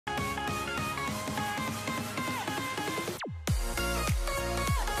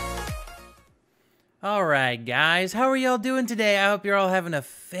All right, guys, how are y'all doing today? I hope you're all having a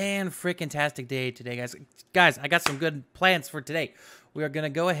fan-frickin-tastic day today, guys. Guys, I got some good plans for today. We are going to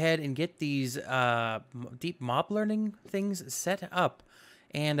go ahead and get these deep mob learning things set up.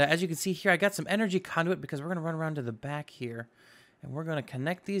 And as you can see here, I got some energy conduit because we're going to run around to the back here. And we're going to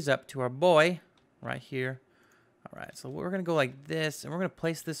connect these up to our boy right here. All right, so we're going to go like this, and we're going to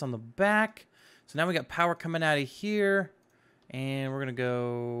place this on the back. So now we got power coming out of here. And we're going to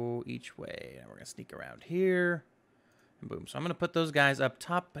go each way. And we're going to sneak around here. And boom. So I'm going to put those guys up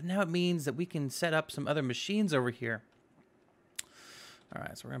top. But now it means that we can set up some other machines over here. All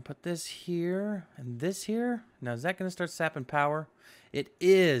right. So we're going to put this here and this here. Now, is that going to start sapping power? It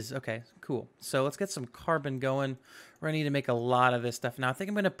is. Okay, cool. So let's get some carbon going. We're going to need to make a lot of this stuff. Now, I think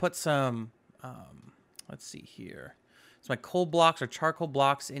I'm going to put some, let's see here. So my coal blocks or charcoal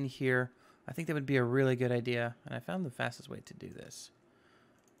blocks in here. I think that would be a really good idea. And I found the fastest way to do this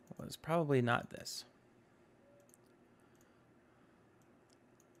was probably not this.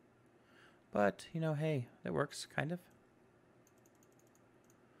 But, you know, hey, that works, kind of.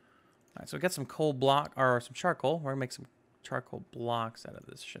 All right, so we got some coal block, or some charcoal. We're going to make some charcoal blocks out of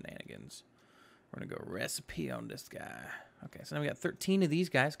this shenanigans. We're going to go recipe on this guy. Okay, so now we got 13 of these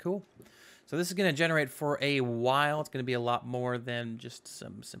guys. Cool. So this is going to generate for a while. It's going to be a lot more than just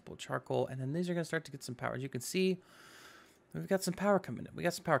some simple charcoal. And then these are going to start to get some power. As you can see, we've got some power coming in. We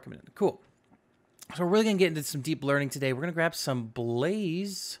got some power coming in. Cool. So we're really going to get into some deep learning today. We're going to grab some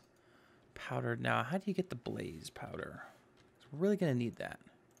blaze powder. Now, how do you get the blaze powder? We're really going to need that.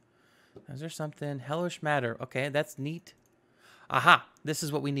 Now, is there something? Hellish matter. Okay, that's neat. Aha, this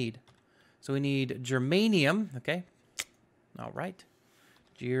is what we need. So we need germanium. Okay. All right.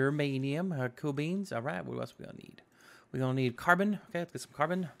 Germanium, cool beans. All right, what else we gonna need? We're gonna need carbon. Okay, let's get some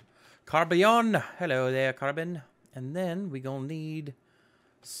carbon. Carbon. Hello there, carbon. And then we're gonna need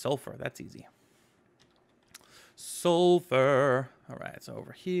sulfur. That's easy. Sulfur. All right, so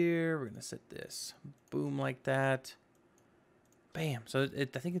over here, we're gonna set this. Boom, like that. Bam. So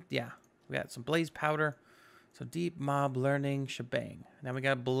I think, yeah, we got some blaze powder. So deep mob learning shebang. Now we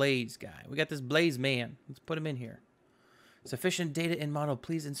got a blaze guy. We got this blaze man. Let's put him in here. Sufficient data in model.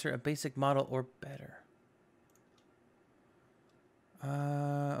 Please insert a basic model or better.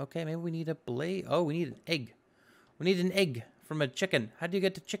 Okay, maybe we need a blaze. Oh, we need an egg. We need an egg from a chicken. How do you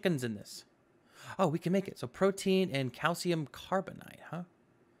get the chickens in this? Oh, we can make it. So protein and calcium carbonate, huh?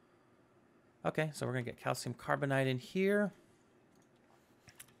 Okay, so we're going to get calcium carbonate in here.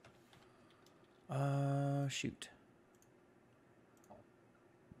 Shoot.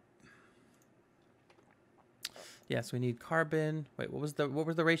 Yes, we need carbon. Wait, what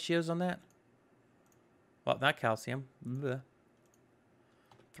were the ratios on that? Well, not calcium. Blech.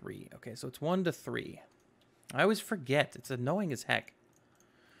 3. Okay, so it's 1 to 3. I always forget. It's annoying as heck.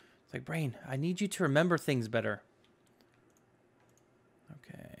 It's like, brain, I need you to remember things better.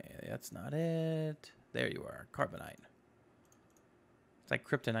 Okay, that's not it. There you are, carbonite. It's like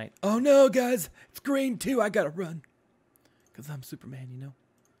kryptonite. Oh no, guys, it's green too. I gotta run. Because I'm Superman, you know.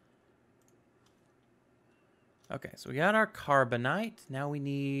 Okay, so we got our carbonite. Now we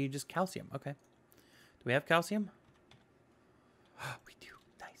need just calcium. Okay. Do we have calcium? Oh, we do.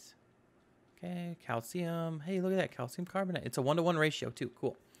 Nice. Okay, calcium. Hey, look at that. Calcium carbonate. It's a 1-to-1 ratio, too.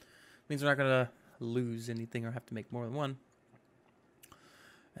 Cool. Means we're not going to lose anything or have to make more than one.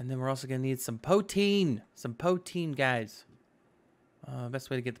 And then we're also going to need some protein. Some protein, guys. Best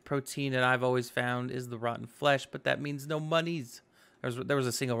way to get the protein that I've always found is the rotten flesh, but that means no monies. There was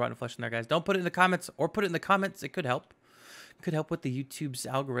a single rotten flesh in there, guys. Don't put it in the comments, or put it in the comments. It could help. Could help with the YouTube's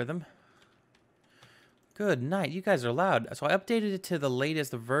algorithm. Good night. You guys are loud. So I updated it to the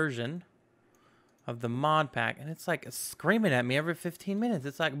latest version of the mod pack, and it's like screaming at me every 15 minutes.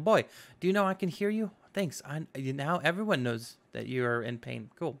 It's like, boy, do you know I can hear you? Thanks. Now everyone knows that you are in pain.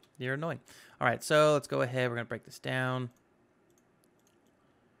 Cool. You're annoying. All right, so let's go ahead. We're going to break this down.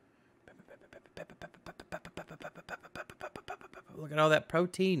 Look at all that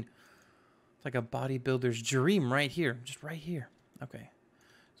protein. It's like a bodybuilder's dream right here. Just right here. Okay.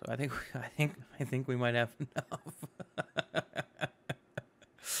 So I think we might have enough.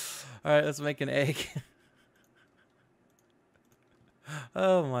 All right, let's make an egg.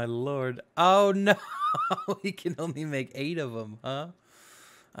 Oh my lord. Oh no. We can only make 8 of them, huh?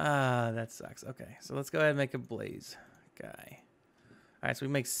 Ah, that sucks. Okay. So let's go ahead and make a blaze guy. All right, so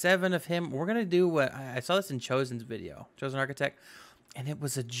we make 7 of him. We're going to do what I saw this in Chosen's video, Chosen Architect, and it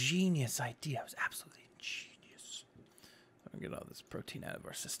was a genius idea. It was absolutely genius. I'm going to get all this protein out of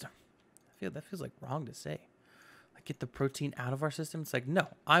our system. That feels like wrong to say. Like, get the protein out of our system? It's like, no,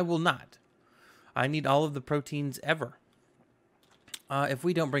 I will not. I need all of the proteins ever. If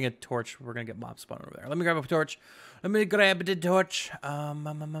we don't bring a torch, we're gonna get mob spawn over there. Let me grab a torch. Let me grab the torch.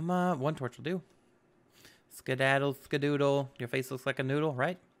 One torch will do. Skedaddle, skadoodle. Your face looks like a noodle,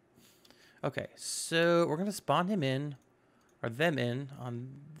 right? Okay, so we're gonna spawn him in, or them in, on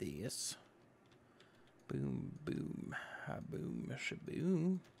this. Boom, boom, boom,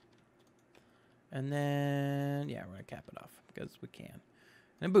 shaboom. And then, yeah, we're gonna cap it off because we can. And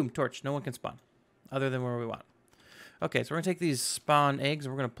then boom, torch. No one can spawn, other than where we want. Okay, so we're gonna take these spawn eggs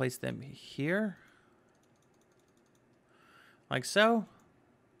and we're gonna place them here. Like so.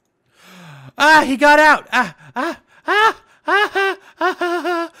 Ah, he got out!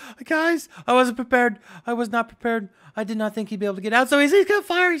 Guys, I wasn't prepared. I was not prepared. I did not think he'd be able to get out. So he's gonna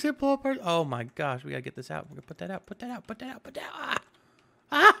fire. He's gonna blow up our... Oh my gosh, we gotta get this out. We're gonna put that out. Put that out. Put that out. Put that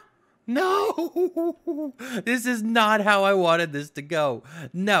out. No! This is not how I wanted this to go.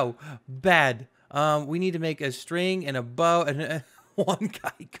 No, bad. We need to make a string and a bow, and one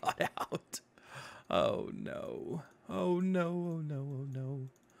guy got out. Oh no. Oh no. Oh no. Oh no.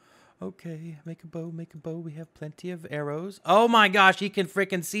 Okay, make a bow, make a bow. We have plenty of arrows. Oh my gosh, he can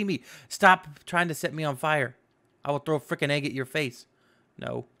freaking see me. Stop trying to set me on fire. I will throw a freaking egg at your face.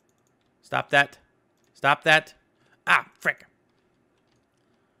 No. Stop that. Stop that. Ah, frick.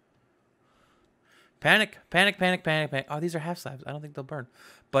 Panic, panic, panic, panic, panic. Oh, these are half slabs. I don't think they'll burn.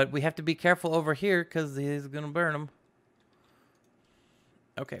 But we have to be careful over here because he's going to burn them.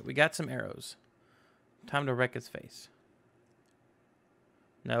 Okay, we got some arrows. Time to wreck his face.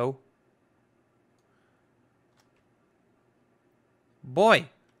 No. Boy.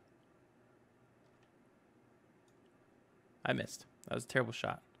 I missed. That was a terrible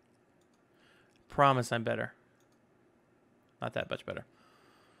shot. Promise I'm better. Not that much better.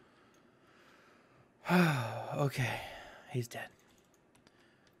 Okay. He's dead.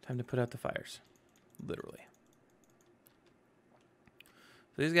 Time to put out the fires. Literally.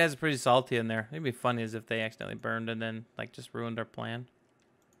 So these guys are pretty salty in there. It'd be funny as if they accidentally burned and then like just ruined our plan.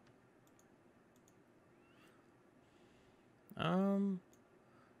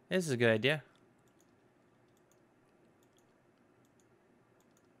 This is a good idea.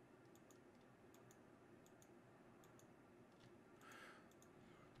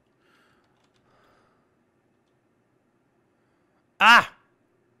 Ah!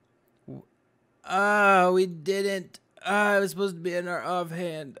 Oh, we didn't. It was supposed to be in our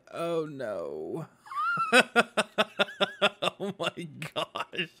offhand. Oh no. Oh my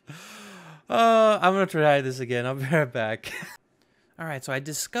gosh. I'm gonna try this again. I'll be right back. All right, so I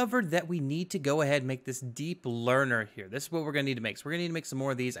discovered that we need to go ahead and make this deep learner here. This is what we're gonna need to make. So we're gonna need to make some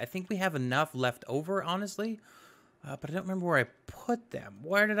more of these. I think we have enough left over, honestly. But I don't remember where I put them.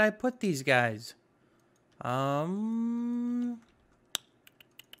 Where did I put these guys?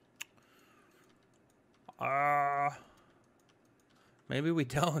 Maybe we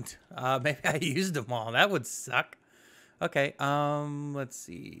don't. Maybe I used them all. That would suck. Okay, let's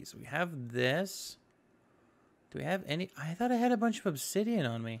see. So we have this. Do we have any? I thought I had a bunch of obsidian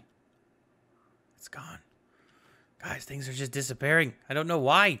on me. It's gone. Guys, things are just disappearing. I don't know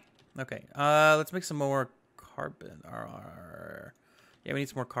why. Okay, let's make some more carbon. Yeah, we need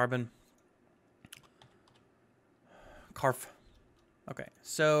some more carbon. Carf. Okay,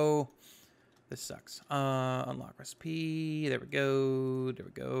 so this sucks. Unlock recipe. There we go. There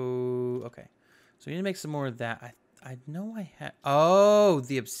we go. Okay, so we need to make some more of that. I know I had... Oh,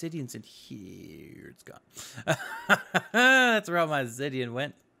 the obsidian's in here. It's gone. That's where all my obsidian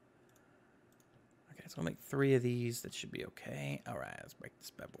went. Okay, so I'll make 3 of these. That should be okay. All right, let's break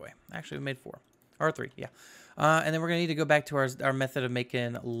this bad boy. Actually, we made 4. Or 3, yeah. And then we're going to need to go back to our method of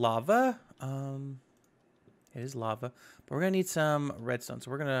making lava. It is lava. But we're going to need some redstone.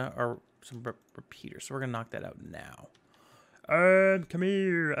 So we're going to... Or some repeaters. So we're going to knock that out now. And come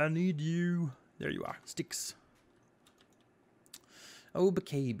here. I need you. There you are. Sticks. Oh,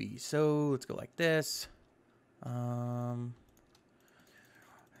 baby. So let's go like this. 6,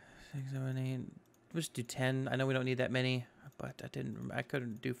 7, 8. Let's do 10. I know we don't need that many, but I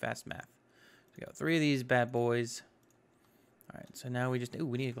couldn't do fast math. So we got 3 of these bad boys. All right. So now we just. Ooh,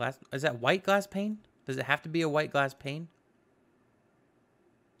 we need a glass. Is that white glass pane? Does it have to be a white glass pane?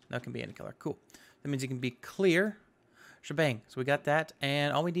 No, it can be any color. Cool. That means it can be clear. Shebang. So we got that,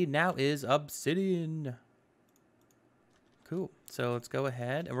 and all we need now is obsidian. Cool. So let's go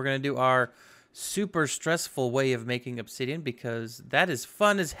ahead, and we're going to do our super stressful way of making obsidian because that is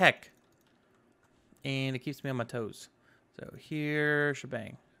fun as heck. And it keeps me on my toes. So here,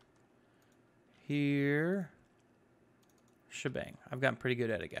 shebang. Here, shebang. I've gotten pretty good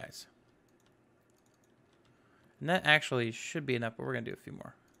at it, guys. And that actually should be enough, but we're going to do a few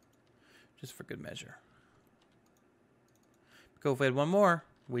more. Just for good measure. Cool. If we had one more,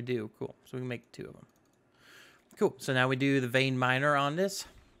 we do. Cool. So we can make 2 of them. Cool. So now we do the vein miner on this.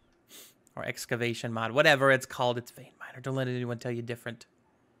 Or excavation mod. Whatever it's called. It's vein miner. Don't let anyone tell you different.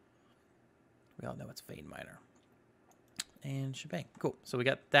 We all know it's vein miner. And shebang. Cool. So we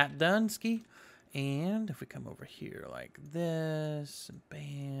got that done, ski. And if we come over here like this, and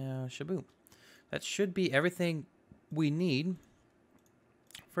bam, shaboom. That should be everything we need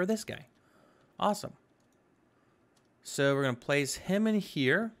for this guy. Awesome. So we're going to place him in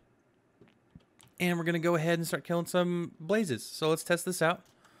here. And we're going to go ahead and start killing some blazes. So let's test this out.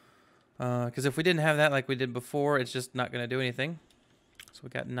 Because if we didn't have that like we did before, it's just not going to do anything. So we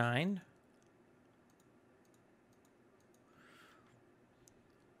got 9.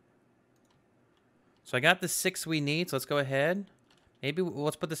 So I got the 6 we need, so let's go ahead. Maybe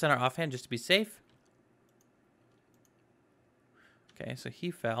let's put this in our offhand just to be safe. Okay, so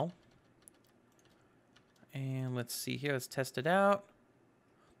he fell. And let's see here, let's test it out.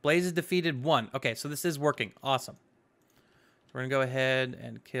 Blazes defeated 1. Okay, so this is working. Awesome. We're going to go ahead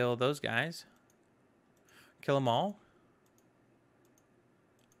and kill those guys. Kill them all.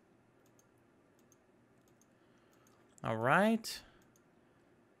 All right.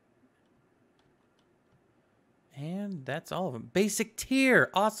 And that's all of them. Basic tier.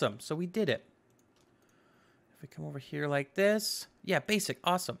 Awesome. So we did it. If we come over here like this. Yeah, basic.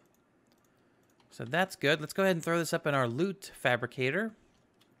 Awesome. So that's good. Let's go ahead and throw this up in our loot fabricator.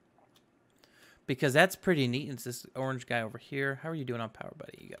 Because that's pretty neat. It's this orange guy over here. How are you doing on power,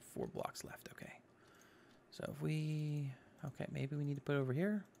 buddy? You got 4 blocks left. Okay. So if we... Okay, maybe we need to put it over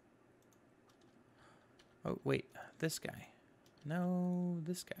here. Oh, wait. This guy. No,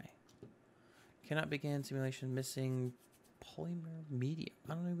 this guy. Cannot begin simulation missing polymer medium.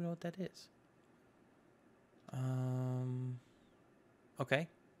 I don't even know what that is. Okay.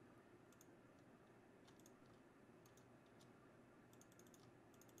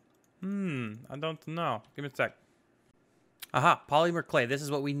 I don't know. Give me a sec. Aha, polymer clay. This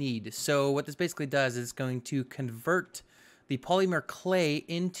is what we need. So what this basically does is it's going to convert the polymer clay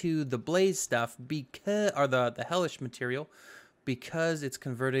into the blaze stuff because, or the hellish material, because it's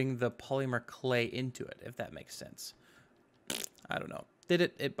converting the polymer clay into it, if that makes sense. I don't know. Did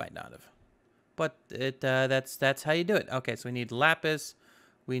it? It might not have. But that's how you do it. Okay, so we need lapis,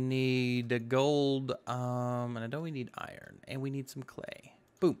 we need gold, and I know we need iron, and we need some clay.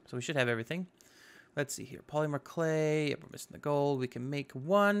 Boom. So we should have everything. Let's see here. Polymer clay. Yep, we're missing the gold. We can make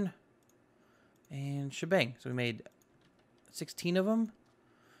 1. And shebang. So we made 16 of them.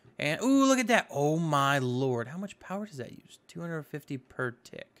 And, ooh, look at that. Oh, my Lord. How much power does that use? 250 per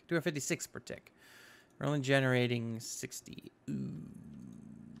tick. 256 per tick. We're only generating 60. Ooh,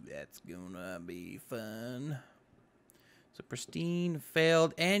 that's gonna be fun. So pristine,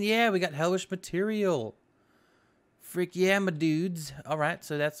 failed. And, yeah, we got hellish material. Frick yeah, my dudes. All right,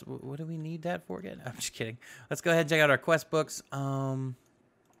 so that's... What do we need that for again? I'm just kidding. Let's go ahead and check out our quest books.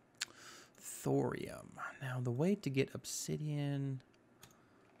 Thorium. Now, the way to get obsidian...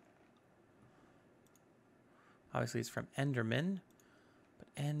 Obviously, it's from Enderman.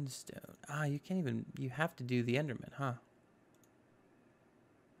 But Endstone. Ah, you can't even... You have to do the Enderman, huh?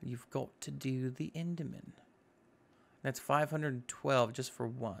 You've got to do the Enderman. That's 512 just for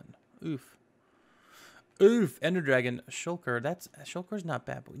 1. Oof. Oof. Ender Dragon. Shulker. Shulker's not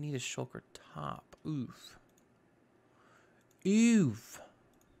bad, but we need a Shulker top. Oof. Oof.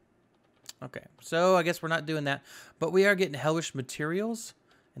 Okay, so I guess we're not doing that. But we are getting hellish materials.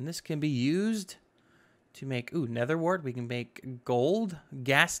 And this can be used... to make, ooh, nether wart. We can make gold.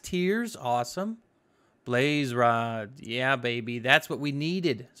 Gas tiers. Awesome. Blaze rod. Yeah, baby. That's what we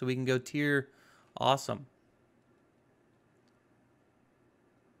needed. So we can go tier. Awesome.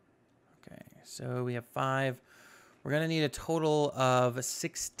 Okay, so we have 5. We're going to need a total of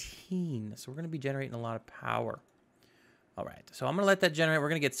 16. So we're going to be generating a lot of power. All right, so I'm going to let that generate. We're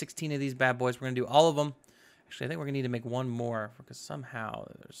going to get 16 of these bad boys. We're going to do all of them. Actually, I think we're going to need to make 1 more because somehow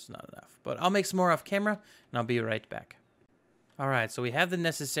there's not enough. But I'll make some more off camera, and I'll be right back. All right, so we have the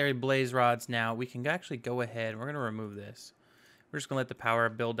necessary blaze rods now. We can actually go ahead. We're going to remove this. We're just going to let the power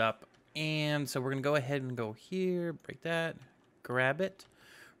build up. And so we're going to go ahead and go here, break that, grab it.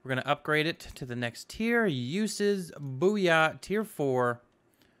 We're going to upgrade it to the next tier. Uses, booyah, tier 4.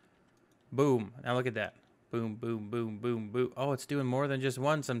 Boom. Now look at that. Boom, boom, boom, boom, boom. Oh, it's doing more than just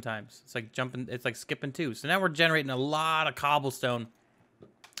 1 sometimes. It's like jumping, it's like skipping 2. So now we're generating a lot of cobblestone,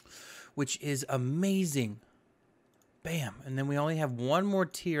 which is amazing. Bam. And then we only have 1 more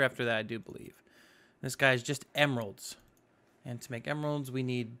tier after that, I do believe. This guy's just emeralds. And to make emeralds, we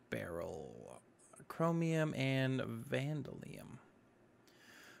need beryl, chromium, and vandalium.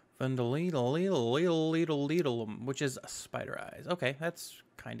 And the leedle, which is spider eyes. Okay, that's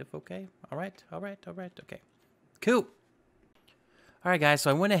kind of okay. All right, okay. Cool. All right, guys,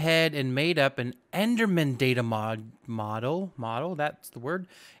 so I went ahead and made up an Enderman data model, that's the word.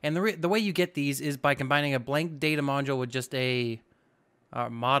 And the way you get these is by combining a blank data module with just a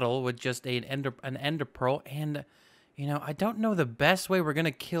model with just an ender pearl. And, you know, I don't know the best way we're going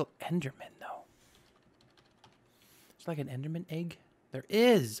to kill Enderman, though. It's like an Enderman egg. There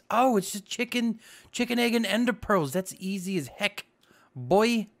is. Oh, it's just chicken, egg, and ender pearls. That's easy as heck,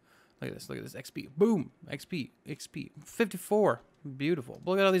 boy. Look at this, XP. Boom. XP. 54. Beautiful.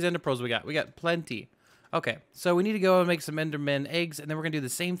 Look at all these ender pearls we got. We got plenty. Okay, so we need to go and make some Enderman eggs, and then we're going to do the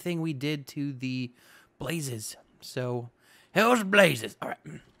same thing we did to the blazes. So, hell's blazes. All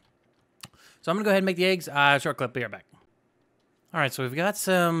right. So I'm going to go ahead and make the eggs. Short clip. Be right back. All right, so we've got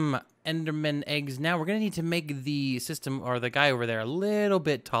some Enderman eggs. Now we're going to need to make the system, or the guy over there, a little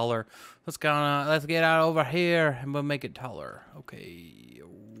bit taller. Let's get out over here, and we'll make it taller. Okay.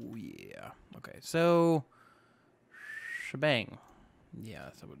 Oh, yeah. Okay, so shebang. Yeah,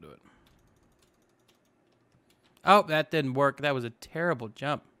 that's how we'll do it. Oh, that didn't work. That was a terrible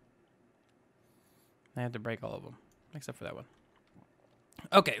jump. I had to break all of them, except for that one.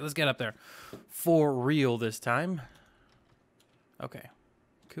 Okay, let's get up there. For real this time. Okay,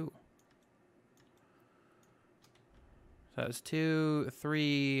 cool. So that's 2,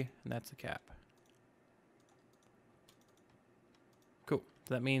 3, and that's a cap. Cool.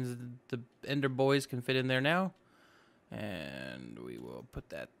 So that means the Ender Boys can fit in there now. And we will put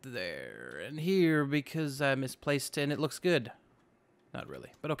that there and here because I misplaced it and it looks good. Not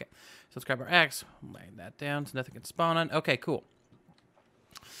really, but okay. So let's grab our axe, lay that down so nothing can spawn on. Okay, cool.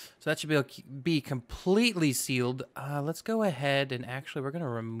 So that should be completely sealed. Let's go ahead and actually we're going to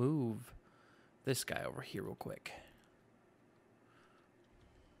remove this guy over here real quick.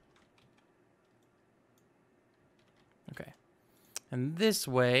 Okay. And this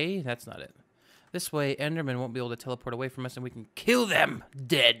way, that's not it. This way, Enderman won't be able to teleport away from us, and we can kill them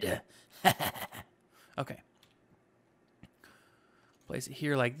dead. Okay. Place it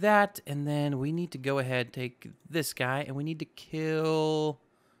here like that, and then we need to go ahead, take this guy, and we need to kill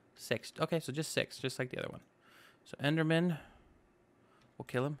 6. Okay, so just 6, just like the other one. So Enderman, we'll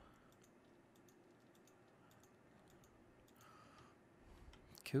kill him.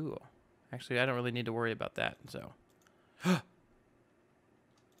 Cool. Actually, I don't really need to worry about that, so.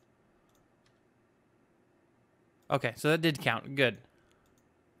 Okay, so that did count. Good.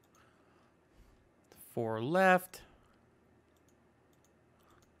 4 left.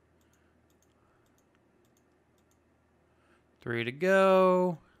 Three to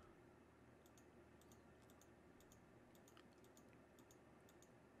go.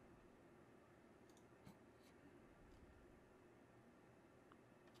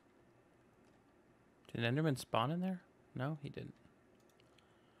 Did Enderman spawn in there? No, he didn't.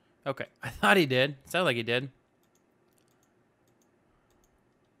 Okay, I thought he did. Sounded like he did.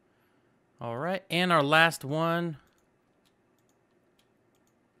 All right, and our last one.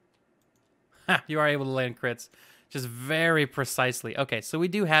 Ha, you are able to land crits. Just very precisely. Okay, so we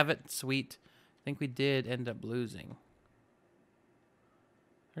do have it. Sweet. I think we did end up losing.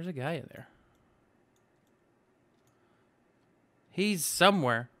 There's a guy in there. He's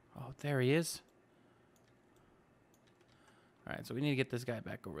somewhere. Oh, there he is. All right, so we need to get this guy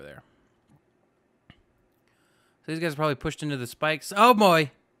back over there. So these guys are probably pushed into the spikes. Oh, boy.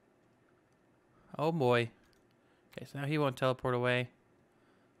 Oh, boy. Okay, so now he won't teleport away.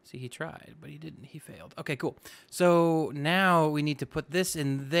 See, he tried, but he didn't. He failed. Okay, cool. So now we need to put this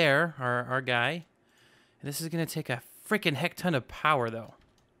in there, our guy. And this is going to take a freaking heck ton of power, though.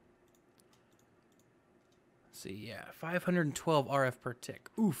 Let's see, yeah. 512 RF per tick.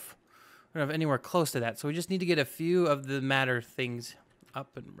 Oof. We don't have anywhere close to that. So we just need to get a few of the matter things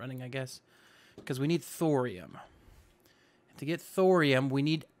up and running, I guess. Because we need thorium. And to get thorium, we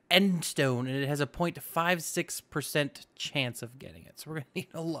need endstone, and it has a 0.56% chance of getting it. So we're going to need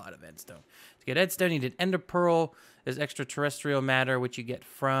a lot of endstone. To get endstone, you need an ender pearl. There's extraterrestrial matter, which you get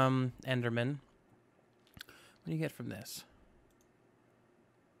from Enderman. What do you get from this?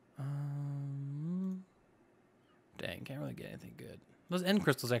 Dang, can't really get anything good. Those end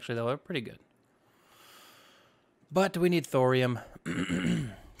crystals, actually, though, are pretty good. But we need thorium.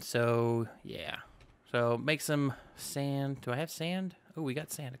 So, yeah. So, make some sand. Do I have sand? Oh, we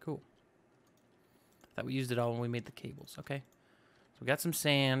got sand. Cool. Thought we used it all when we made the cables. Okay. So, we got some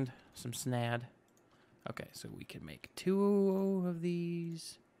sand, some snad. Okay, so we can make 2 of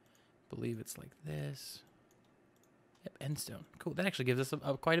these. I believe it's like this. Yep, endstone. Cool. That actually gives us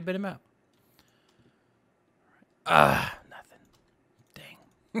quite a bit amount. Nothing. Dang.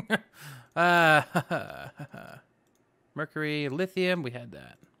 uh, mercury, lithium, we had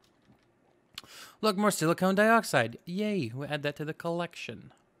that. Look, more silicone dioxide. Yay, we'll add that to the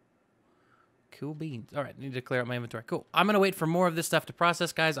collection. Cool beans. All right, need to clear out my inventory. Cool. I'm going to wait for more of this stuff to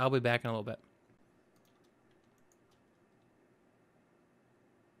process, guys. I'll be back in a little bit.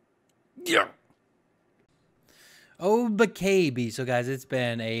 Yeah. Oh, baby. So, guys, it's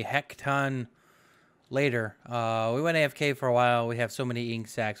been a heck ton later. We went AFK for a while. We have so many ink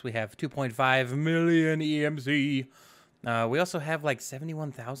sacks. We have 2.5 million EMC. We also have like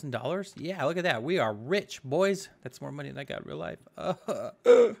 $71,000. Yeah, look at that. We are rich, boys. That's more money than I got in real life.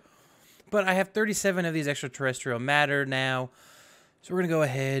 But I have 37 of these extraterrestrial matter now. So we're going to go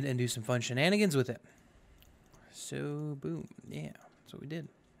ahead and do some fun shenanigans with it. So, boom. Yeah, that's what we did.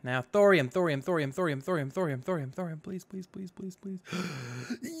 Now, thorium. Please.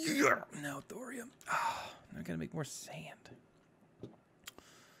 Yeah. Now, thorium. Oh, I'm going to make more sand.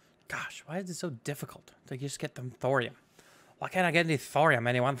 Gosh, why is it so difficult to just get them thorium? Why can't I get any thorium,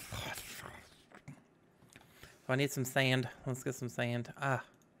 anyone? So I need some sand. Let's get some sand.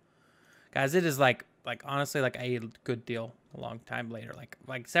 Guys, it is like honestly like a good deal a long time later,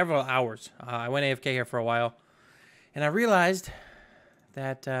 like several hours. I went AFK here for a while, and I realized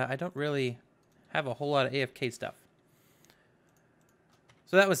that I don't really have a whole lot of AFK stuff.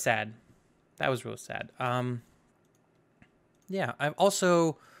 So that was sad. That was real sad. Yeah, I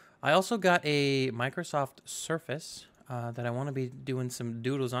also got a Microsoft Surface that I want to be doing some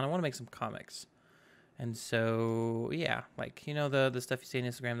doodles on. I want to make some comics. And so, yeah, like, you know, the stuff you see on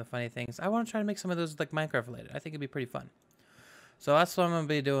Instagram, the funny things. I want to try to make some of those, like, Minecraft related. I think it'd be pretty fun. So that's what I'm going to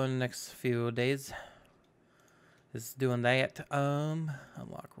be doing the next few days. Is doing that.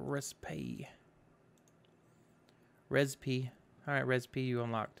 Unlock recipe. Recipe. All right, recipe you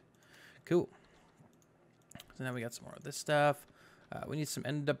unlocked. Cool. So now we got some more of this stuff. We need some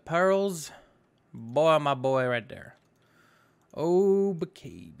ender pearls. Boy, my boy right there. Oh,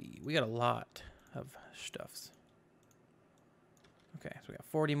 baby. We got a lot of stuffs. Okay, so we got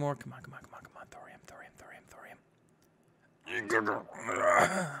 40 more. Come on. Thorium.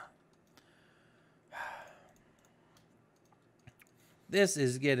 This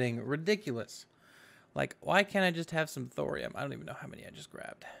is getting ridiculous. Like, why can't I just have some thorium? I don't even know how many I just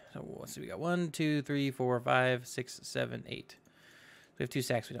grabbed. So let's see. We got 1, 2, 3, 4, 5, 6, 7, 8. We have 2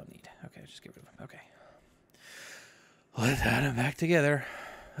 stacks we don't need. Okay, just get rid of them. Okay. Let's add them back together.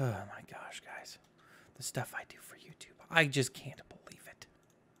 Oh my gosh, guys. The stuff I do for YouTube. I just can't believe it.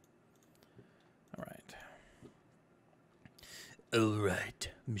 Alright.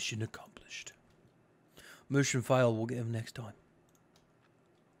 Mission accomplished. Mission file we'll get him next time.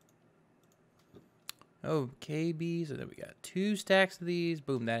 Okay, bees. So then we got 2 stacks of these.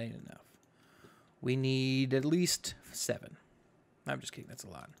 Boom, that ain't enough. We need at least 7. I'm just kidding. That's a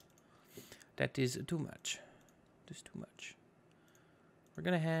lot. That is too much. Just too much. We're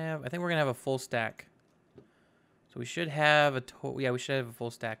going to have... I think we're going to have a full stack. So we should have a... Yeah, we should have a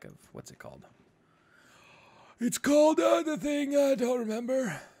full stack of... What's it called? It's called the thing I don't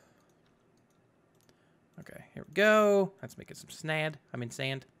remember. Okay, here we go. Let's make it some sand.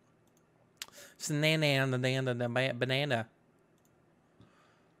 Sand. Banana.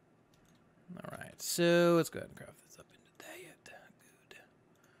 Alright, so let's go ahead and craft this up into that. Good.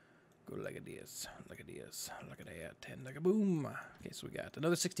 Go like this. Look at this. Look at that. 10 like a boom. Okay, so we got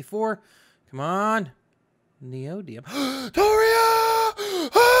another 64. Come on. Neodymium. Toria!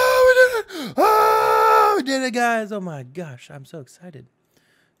 Oh, we did it! Oh, we did it, guys. Oh my gosh, I'm so excited.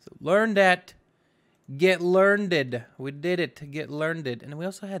 So learn that. Get learned. We did it. Get learned. And we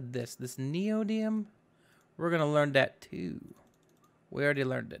also had this neodymium. We're going to learn that too. We already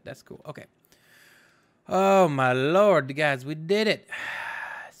learned it. That's cool. Okay. Oh my lord, guys, we did it.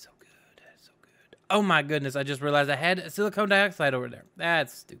 So good. So good. Oh my goodness, I just realized I had silicone dioxide over there.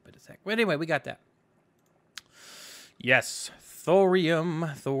 That's stupid as heck. But anyway, we got that. Yes. Thorium.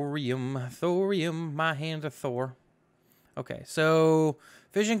 My hands are Thor. Okay, so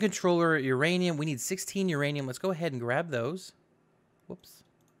fission controller, uranium. We need 16 uranium. Let's go ahead and grab those. Whoops.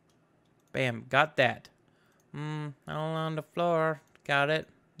 Bam, got that. All on the floor. Got it.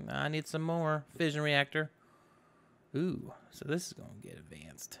 I need some more. Fission reactor. Ooh, so this is going to get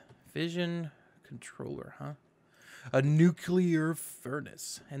advanced. Fission controller, huh? A nuclear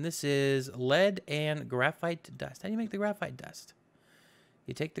furnace. And this is lead and graphite dust. How do you make the graphite dust?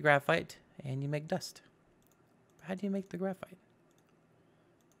 You take the graphite and you make dust. How do you make the graphite?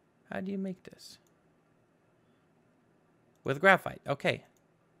 How do you make this? With graphite. Okay.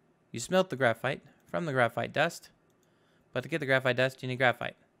 You smelt the graphite from the graphite dust. But to get the graphite dust, you need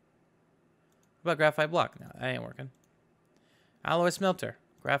graphite. What about graphite block? No, that ain't working. Alloy smelter.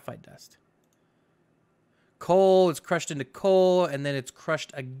 Graphite dust. Coal is crushed into coal, and then it's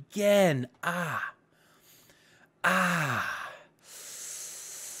crushed again. Ah. Ah.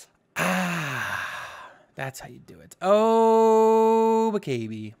 Ah. That's how you do it. Oh,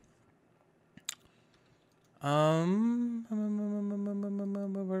 baby. There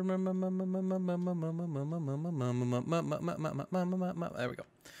we go.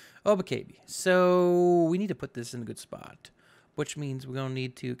 Oh, baby. So we need to put this in a good spot, which means we're gonna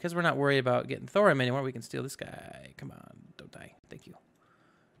need to, because we're not worried about getting thorium anymore. We can steal this guy. Come on, don't die. Thank you.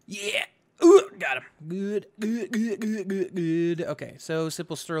 Yeah. Ooh, got him. Good, good, good, good, good, good. Okay, so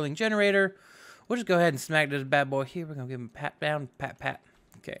simple Sterling generator. We'll just go ahead and smack this bad boy here. We're gonna give him a pat down, pat, pat.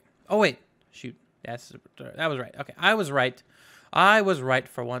 Okay. Oh wait, shoot. That was right. Okay, I was right. I was right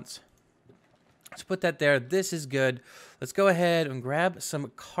for once. Let's put that there. This is good. Let's go ahead and grab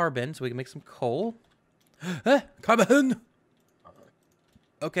some carbon so we can make some coal. Carbon!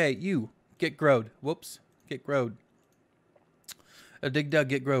 Okay, you. Get growed. Whoops. Get growed. Dig dug,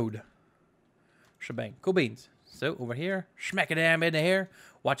 get growed. Shebang. Cool beans. So, over here. Smack it down in the hair.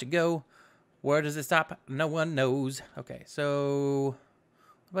 Watch it go. Where does it stop? No one knows. Okay, so...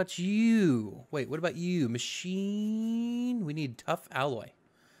 What about you? Wait, what about you? Machine? We need tough alloy.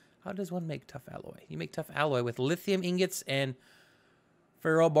 How does one make tough alloy? You make tough alloy with lithium ingots and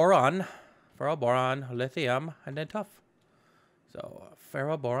ferroboron. Ferroboron, lithium, and then tough. So,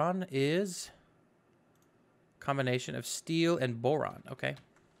 ferroboron is a combination of steel and boron. Okay. Do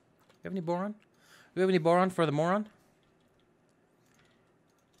we have any boron? Do we have any boron for the moron?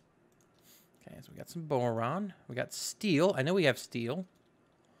 Okay, so we got some boron. We got steel. I know we have steel.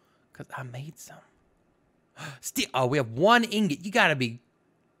 Because I made some. Steel. Oh, we have one ingot. You gotta be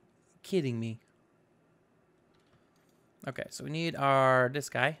kidding me. Okay, so we need our this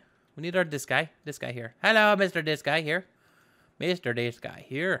guy. We need our this guy. This guy here. Hello, Mr. This guy here. Mr. This guy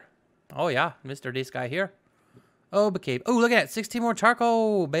here. Oh, yeah. Mr. This guy here. Oh, became. Oh, look at that. 16 more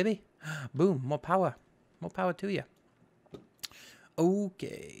charcoal, baby. Boom. More power. More power to you.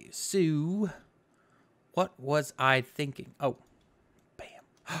 Okay, so what was I thinking? Oh.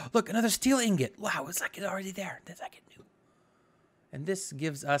 Look, another steel ingot. Wow, it's like it's already there. That's like it new. And this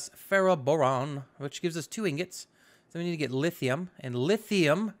gives us ferroboron, which gives us 2 ingots. So we need to get lithium. And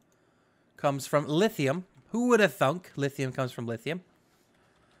lithium comes from lithium. Who would have thunk lithium comes from lithium?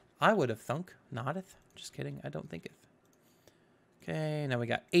 I would have thunk. Noddeth. Just kidding. I don't think it. Okay, now we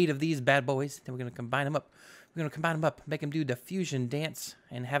got 8 of these bad boys. Then we're going to combine them up. We're going to combine them up, make them do the fusion dance,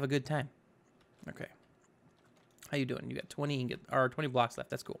 and have a good time. Okay. How you doing? You got 20 blocks left.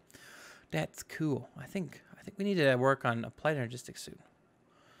 That's cool. That's cool. I think we need to work on applied energistics soon,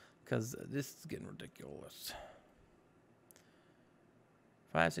 because this is getting ridiculous.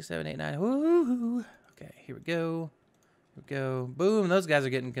 5, 6, 7, 8, 9. Woohoo! Okay, here we go. Here we go. Boom! Those guys are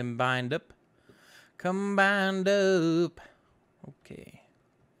getting combined up. Combined up. Okay.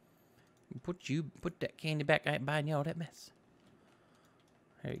 Put that candy back. I ain't buying y'all that mess.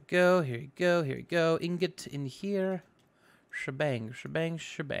 Here you go, here you go, here you go. Ingot in here. Shebang, shebang,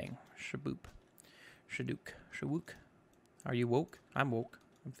 shebang. Shaboop. Shadook. Shawook. Are you woke? I'm woke.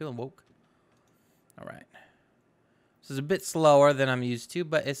 I'm feeling woke. Alright. This is a bit slower than I'm used to,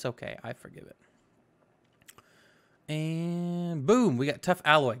 but it's okay. I forgive it. And boom, we got tough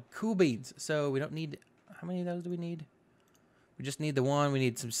alloy. Cool beans. So we don't need... How many of those do we need? We just need the one. We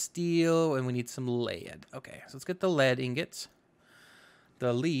need some steel, and we need some lead. Okay, so let's get the lead ingots.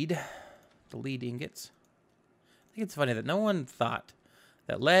 The lead ingots. I think it's funny that no one thought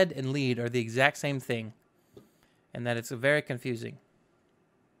that lead and lead are the exact same thing, and that it's very confusing.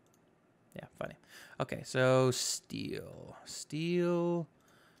 Yeah, funny. Okay, so steel, steel,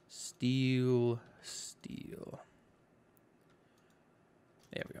 steel, steel.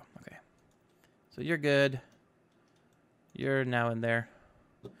 There we go. Okay, so you're good. You're now in there.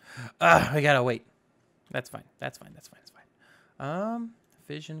 We gotta wait. That's fine. That's fine. That's fine. That's fine.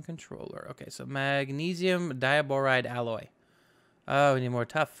 Fission controller. Okay, so magnesium diboride alloy. Oh, we need more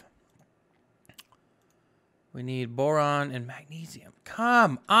tough. We need boron and magnesium.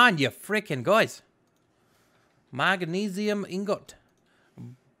 Come on, you freaking guys. Magnesium ingot.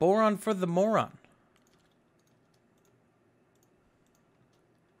 Boron for the moron.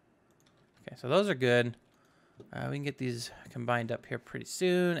 Okay, so those are good. We can get these combined up here pretty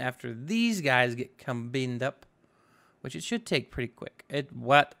soon after these guys get combined up. Which it should take pretty quick.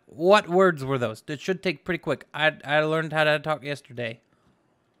 What words were those? It should take pretty quick. I learned how to talk yesterday.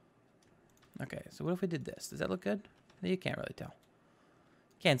 Okay, so what if we did this? Does that look good? You can't really tell.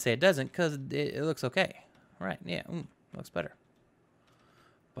 Can't say it doesn't because it looks okay. Right, yeah, looks better.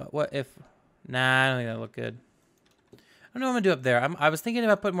 But what if... Nah, I don't think that'll look good. I don't know what I'm gonna do up there. I was thinking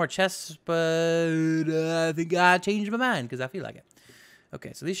about putting more chests, but I think I changed my mind because I feel like it.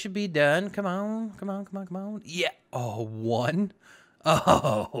 Okay, so these should be done. Come on, come on, come on, come on. Yeah. Oh, one.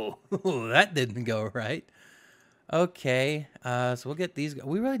 Oh, that didn't go right. Okay, so we'll get these.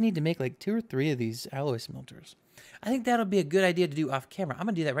 We really need to make like 2 or 3 of these alloy smelters. I think that'll be a good idea to do off camera. I'm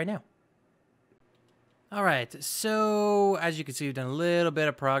gonna do that right now. All right, so as you can see, we've done a little bit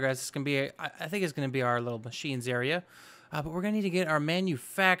of progress. It's gonna be, I think it's gonna be our little machines area, but we're gonna need to get our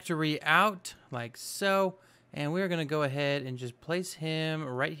manufactory out like so, and we're gonna go ahead and just place him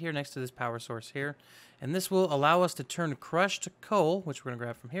right here next to this power source here, and this will allow us to turn crushed coal, which we're gonna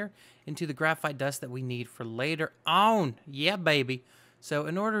grab from here, into the graphite dust that we need for later on. Yeah, baby. So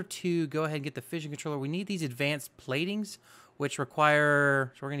in order to go ahead and get the fission controller, we need these advanced platings, which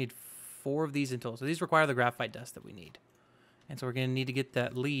require, so we're gonna need 4 of these in total. So these require the graphite dust that we need. And so we're going to need to get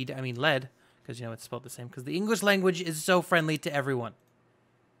that lead, because, you know, it's spelled the same, because the English language is so friendly to everyone.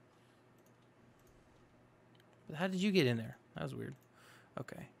 But how did you get in there? That was weird.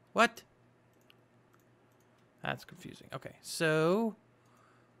 Okay. What? That's confusing. Okay, so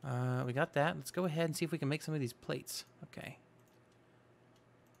we got that. Let's go ahead and see if we can make some of these plates. Okay.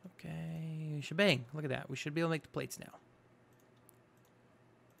 Okay, shebang. Look at that. We should be able to make the plates now.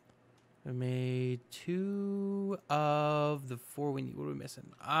 We made 2 of the 4 we need. What are we missing?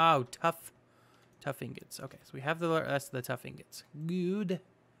 Oh, tough ingots. Okay, so we have the rest of the tough ingots. Good.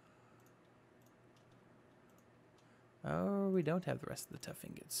 Oh, we don't have the rest of the tough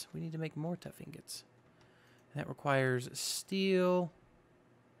ingots. We need to make more tough ingots. And that requires steel.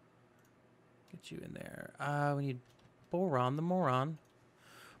 Get you in there. We need boron the moron.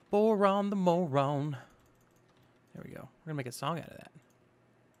 Boron the moron. There we go. We're going to make a song out of that.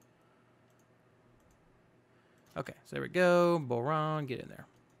 Okay, so there we go. Boron, get in there.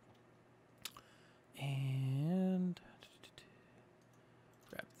 And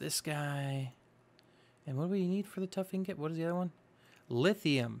grab this guy. And what do we need for the tough ingot? What is the other one?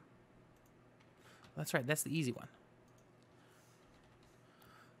 Lithium. That's right, that's the easy one.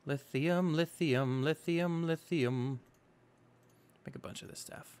 Lithium, lithium, lithium, lithium. Make a bunch of this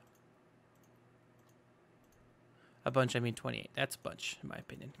stuff. A bunch, I mean 28. That's a bunch, in my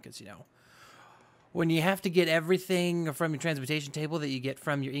opinion, because, you know, when you have to get everything from your transportation table that you get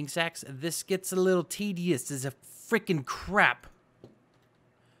from your ink sacks, this gets a little tedious as a freaking crap.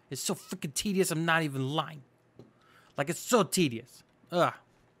 It's so freaking tedious, I'm not even lying. Like, it's so tedious. Ugh.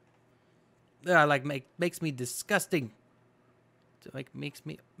 Ugh, like, makes me disgusting. Like, makes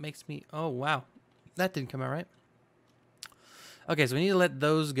me, oh, wow. That didn't come out right. Okay, so we need to let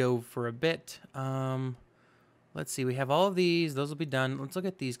those go for a bit. Let's see, we have all of these. Those will be done. Let's look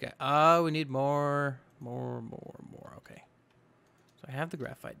at these guys. Oh, we need more. Okay. So I have the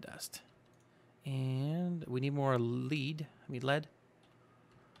graphite dust. And we need more lead. Lead.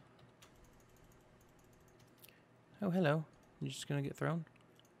 Oh, hello. You're just going to get thrown?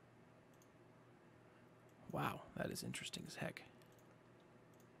 Wow, that is interesting as heck.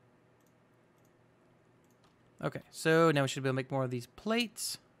 Okay, so now we should be able to make more of these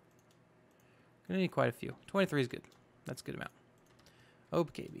plates. Gonna need quite a few. 23 is good. That's a good amount.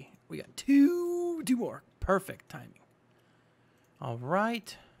 Okay, we got two more. Perfect timing. All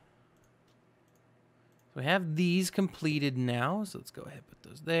right. So we have these completed now. So let's go ahead and put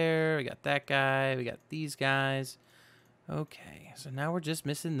those there. We got that guy. We got these guys. Okay, so now we're just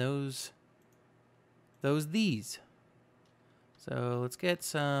missing these. So let's get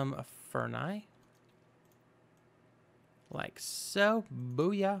some ferni. Like so.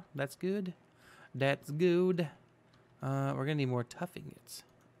 Booyah. That's good. That's good. We're going to need more tough ingots.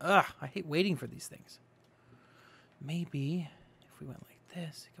 Ugh, I hate waiting for these things. Maybe if we went like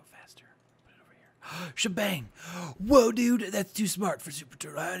this, it'd go faster. Put it over here. Shebang! Whoa, dude, that's too smart for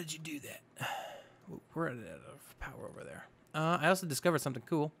Superturtle. How did you do that? We're out of power over there. I also discovered something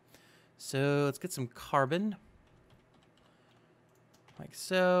cool. So let's get some carbon. Like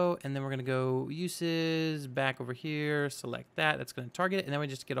so. And then we're going to go uses, back over here, select that. That's going to target it. And then we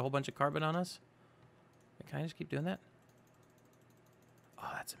just get a whole bunch of carbon on us. Can I just keep doing that? Oh,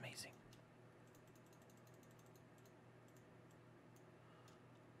 that's amazing.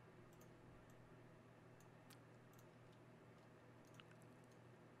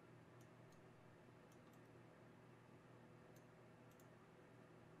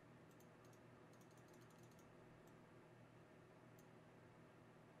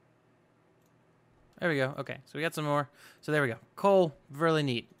 There we go. Okay, so we got some more. So there we go. Coal, really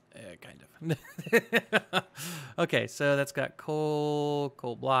neat. Kind of. Okay, so that's got coal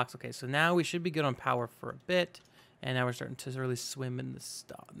blocks. Okay, so now we should be good on power for a bit. And now we're starting to really swim in the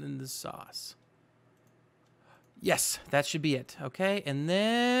sauce. Yes, that should be it. Okay, and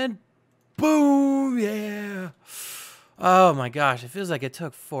then boom, yeah. Oh my gosh, it feels like it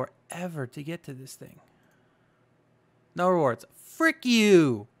took forever to get to this thing. No rewards. Frick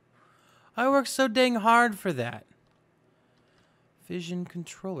you. I worked so dang hard for that. Vision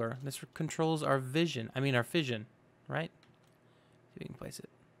controller. This controls our vision. I mean our fission, right? See if we can place it.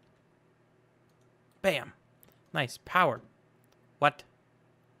 Bam. Nice. Power. What?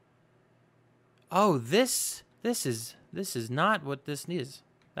 Oh, this is not what this is.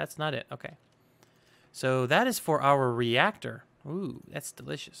 That's not it. Okay. So that is for our reactor. Ooh, that's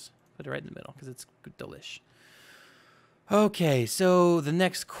delicious. Put it right in the middle because it's good delish. Okay, so the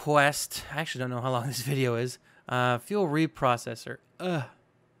next quest. I actually don't know how long this video is. Fuel reprocessor.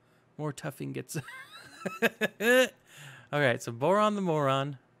 More tough ingots. Alright, so boron the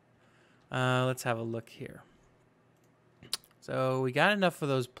moron. Let's have a look here. So we got enough for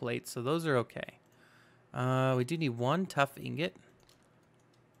those plates, so those are okay. We do need one tough ingot.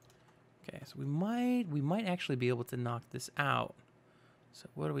 Okay, so we might actually be able to knock this out. So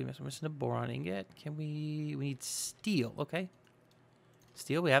what are we missing? We're missing a boron ingot. We need steel. Okay.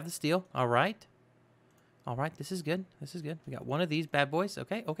 Steel, we have the steel. All right. All right, this is good. This is good. We got one of these bad boys.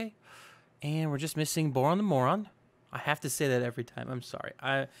 Okay, okay. And we're just missing boron the moron. I have to say that every time. I'm sorry.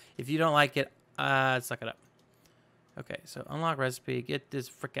 If you don't like it, suck it up. Okay, so unlock recipe, get this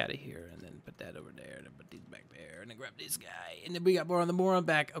frick out of here, and then put that over there, and then put these back there, and then grab this guy, and then we got boron the moron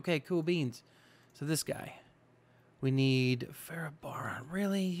back. Okay, cool beans. So this guy. We need ferroboron.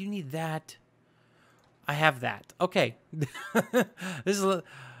 Really? You need that? I have that. Okay. This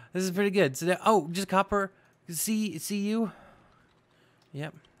is pretty good. So oh, just copper. See you.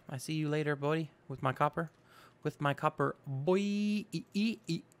 Yep. I see you later, buddy. With my copper. With my copper, boy.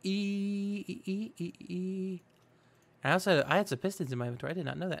 I had some pistons in my inventory. I did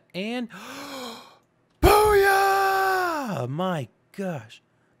not know that. And booyah! My gosh.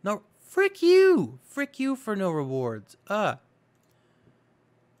 No. Frick you! Frick you for no rewards. I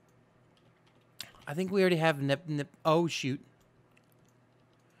think we already have nip. Oh, shoot.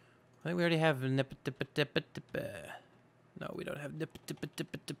 I think we already have nip. No, we don't have nip.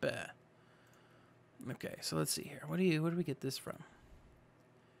 Okay, so let's see here. Where do we get this from?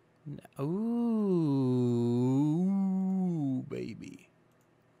 Ooh, baby.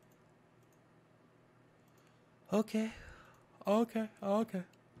 Okay.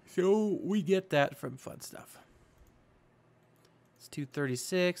 So we get that from fun stuff. It's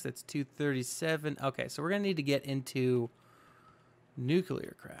 236. That's 237. Okay, so we're going to need to get into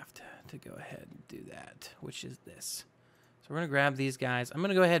nuclear craft to go ahead and do that, which is this. So we're going to grab these guys. I'm going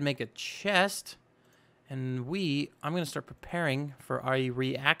to go ahead and make a chest. And I'm going to start preparing for our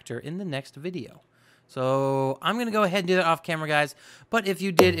reactor in the next video. So I'm going to go ahead and do that off camera, guys. But if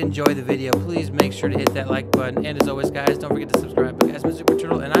you did enjoy the video, please make sure to hit that like button. And as always, guys, don't forget to subscribe. But guys, I'm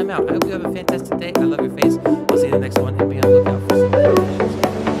Superturtle, and I'm out. I hope you have a fantastic day. I love your face.